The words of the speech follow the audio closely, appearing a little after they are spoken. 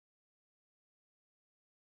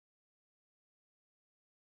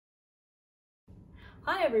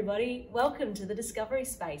Hi everybody, welcome to the Discovery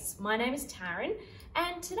Space. My name is Tarryn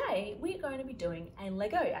and today we're going to be doing a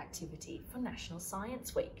Lego activity for National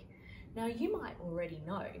Science Week. Now you might already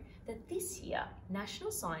know that this year National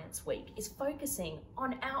Science Week is focusing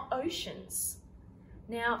on our oceans.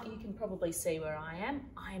 Now you can probably see where I am.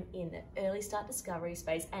 I am in the Early Start Discovery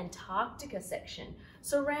Space Antarctica section,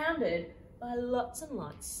 surrounded by lots and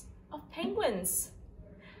lots of penguins.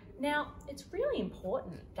 Now, it's really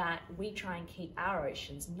important that we try and keep our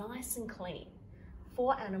oceans nice and clean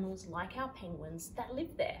for animals like our penguins that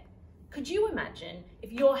live there. Could you imagine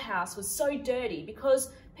if your house was so dirty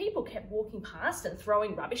because people kept walking past and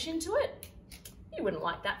throwing rubbish into it? You wouldn't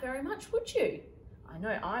like that very much, would you? I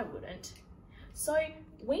know I wouldn't. So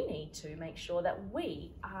we need to make sure that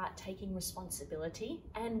we are taking responsibility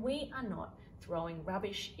and we are not throwing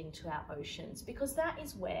rubbish into our oceans, because that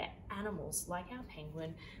is where animals like our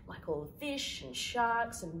penguin, like all the fish and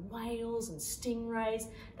sharks and whales and stingrays,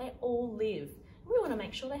 they all live. We want to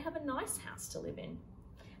make sure they have a nice house to live in.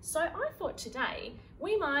 So I thought today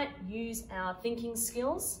we might use our thinking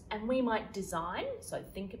skills and we might design, so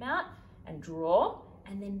think about and draw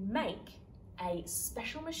and then make a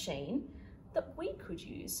special machine that we could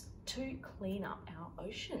use to clean up our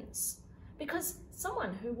oceans. Because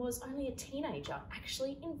someone who was only a teenager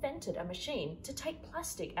actually invented a machine to take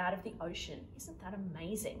plastic out of the ocean. Isn't that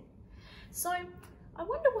amazing? So I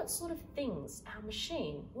wonder what sort of things our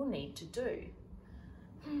machine will need to do.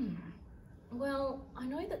 Well, I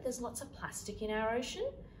know that there's lots of plastic in our ocean,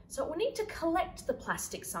 so we'll need to collect the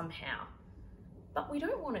plastic somehow. But we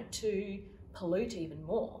don't want it to pollute even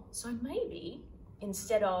more. So maybe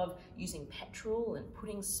instead of using petrol and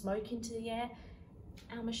putting smoke into the air,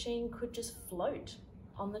 our machine could just float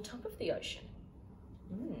on the top of the ocean,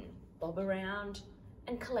 bob around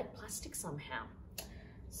and collect plastic somehow.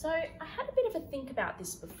 So I had a bit of a think about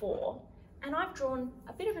this before and I've drawn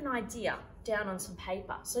a bit of an idea down on some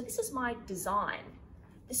paper. So this is my design.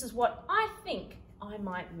 This is what I think I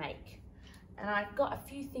might make. And I've got a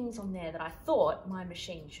few things on there that I thought my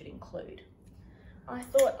machine should include. I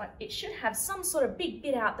thought it should have some sort of big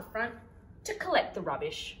bit out the front to collect the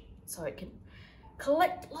rubbish, so it can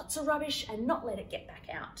collect lots of rubbish and not let it get back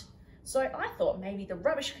out. So I thought maybe the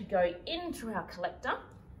rubbish could go in through our collector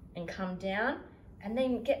and come down and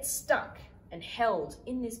then get stuck and held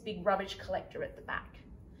in this big rubbish collector at the back.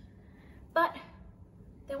 But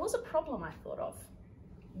there was a problem I thought of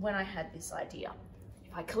when I had this idea.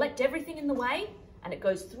 If I collect everything in the way and it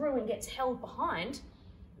goes through and gets held behind,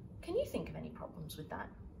 can you think of any problems with that?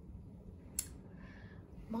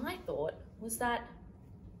 My thought was that,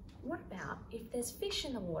 what about if there's fish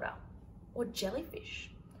in the water, or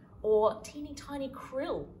jellyfish, or teeny tiny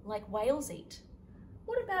krill like whales eat?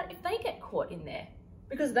 What about if they get caught in there?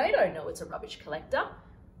 Because they don't know it's a rubbish collector.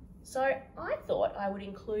 So I thought I would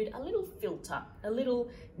include a little filter, a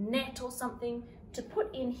little net or something to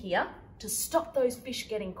put in here to stop those fish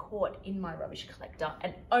getting caught in my rubbish collector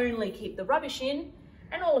and only keep the rubbish in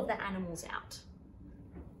and all of the animals out.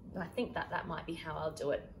 I think that might be how I'll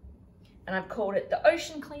do it. And I've called it the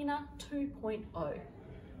Ocean Cleaner 2.0.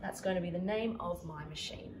 That's going to be the name of my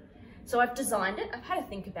machine. So I've designed it, I've had a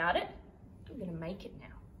think about it, I'm going to make it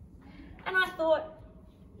now. And I thought,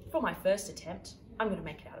 for my first attempt, I'm going to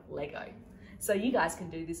make it out of Lego. So you guys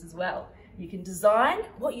can do this as well. You can design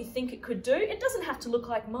what you think it could do. It doesn't have to look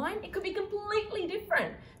like mine, it could be completely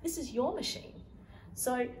different. This is your machine.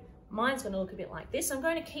 So mine's going to look a bit like this. I'm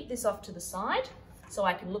going to keep this off to the side so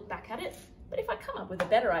I can look back at it. But if I come up with a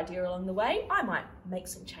better idea along the way, I might make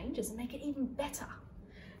some changes and make it even better.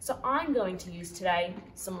 So I'm going to use today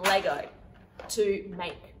some Lego to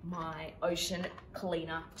make my Ocean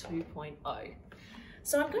Cleaner 2.0.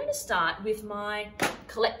 So I'm going to start with my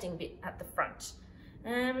collecting bit at the front.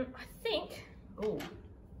 I think,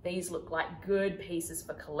 these look like good pieces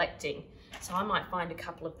for collecting. So I might find a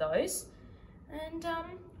couple of those. And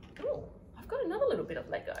I've got another little bit of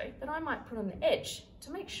Lego that I might put on the edge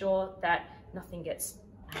to make sure that nothing gets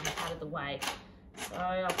out of the way. So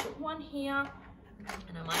I'll put one here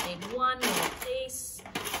and I might need one more piece.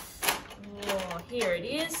 Here it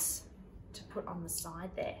is to put on the side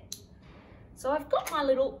there. So I've got my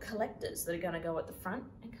little collectors that are going to go at the front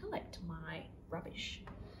and collect my rubbish.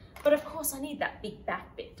 But of course I need that big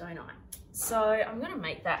back bit, don't I? So I'm going to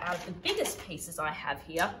make that out of the biggest pieces I have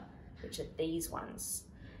here, which are these ones.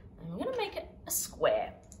 And I'm going to make it a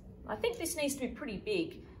square. I think this needs to be pretty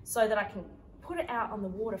big so that I can put it out on the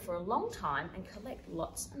water for a long time and collect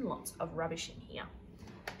lots and lots of rubbish in here.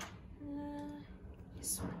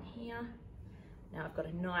 This one here. Now I've got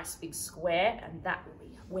a nice big square and that will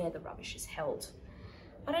be where the rubbish is held.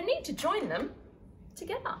 But I need to join them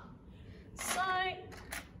together. So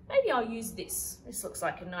maybe I'll use this. This looks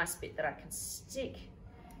like a nice bit that I can stick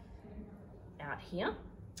out here.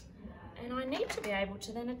 And I need to be able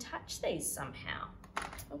to then attach these somehow.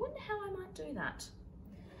 I wonder how I might do that.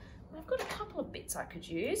 I've got a couple of bits I could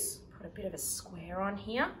use. Put a bit of a square on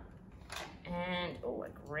here. And, oh, a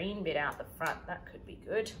green bit out the front. That could be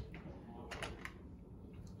good.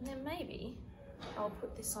 And then maybe I'll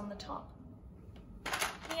put this on the top.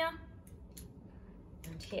 Here.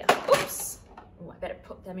 And here. Oops! Oh, I better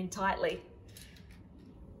put them in tightly.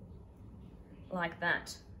 Like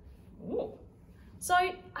that. Ooh. So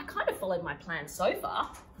I kind of followed my plan so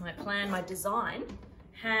far. My design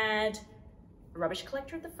had a rubbish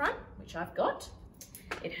collector at the front, which I've got.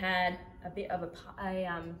 It had a bit of a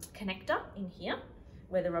connector in here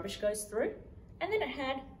where the rubbish goes through. And then it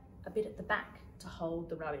had a bit at the back to hold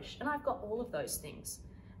the rubbish. And I've got all of those things.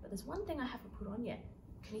 But there's one thing I haven't put on yet.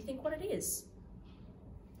 Can you think what it is?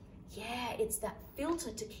 Yeah, it's that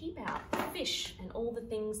filter to keep out fish and all the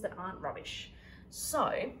things that aren't rubbish. So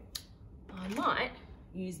I might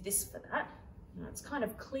use this for that. You know, it's kind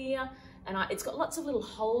of clear and it's got lots of little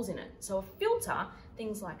holes in it. So a filter,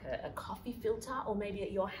 things like a coffee filter, or maybe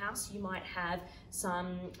at your house you might have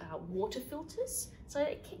some water filters. So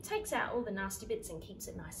it takes out all the nasty bits and keeps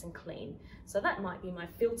it nice and clean. So that might be my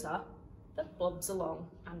filter that bobs along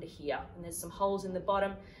under here. And there's some holes in the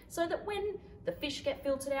bottom so that when the fish get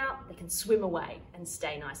filtered out, they can swim away and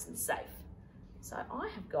stay nice and safe. So I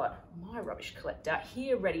have got my rubbish collector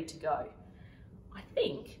here ready to go. I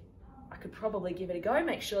think I could probably give it a go,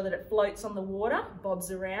 make sure that it floats on the water,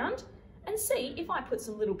 bobs around, and see if I put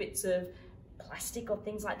some little bits of plastic or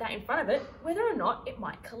things like that in front of it, whether or not it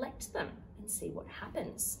might collect them and see what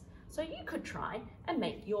happens. So you could try and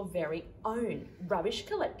make your very own rubbish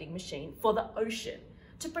collecting machine for the ocean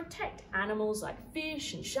to protect animals like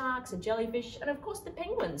fish and sharks and jellyfish, and of course the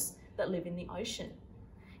penguins that live in the ocean.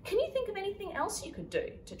 Can you think of anything else you could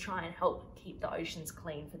do to try and help keep the oceans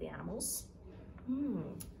clean for the animals?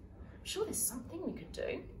 I'm sure there's something we could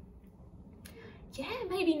do. Yeah,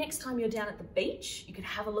 maybe next time you're down at the beach, you could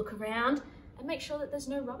have a look around and make sure that there's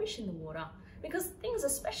no rubbish in the water. Because things,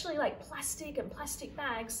 especially like plastic and plastic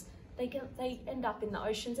bags, they end up in the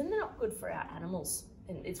oceans and they're not good for our animals.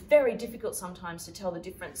 And it's very difficult sometimes to tell the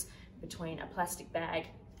difference between a plastic bag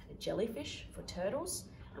and a jellyfish for turtles.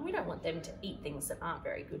 And we don't want them to eat things that aren't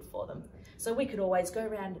very good for them. So we could always go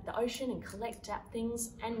around the ocean and collect that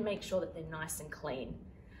things and make sure that they're nice and clean.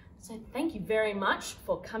 So thank you very much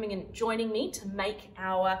for coming and joining me to make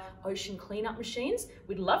our ocean cleanup machines.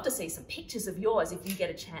 We'd love to see some pictures of yours if you get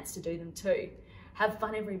a chance to do them too. Have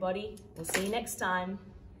fun, everybody. We'll see you next time.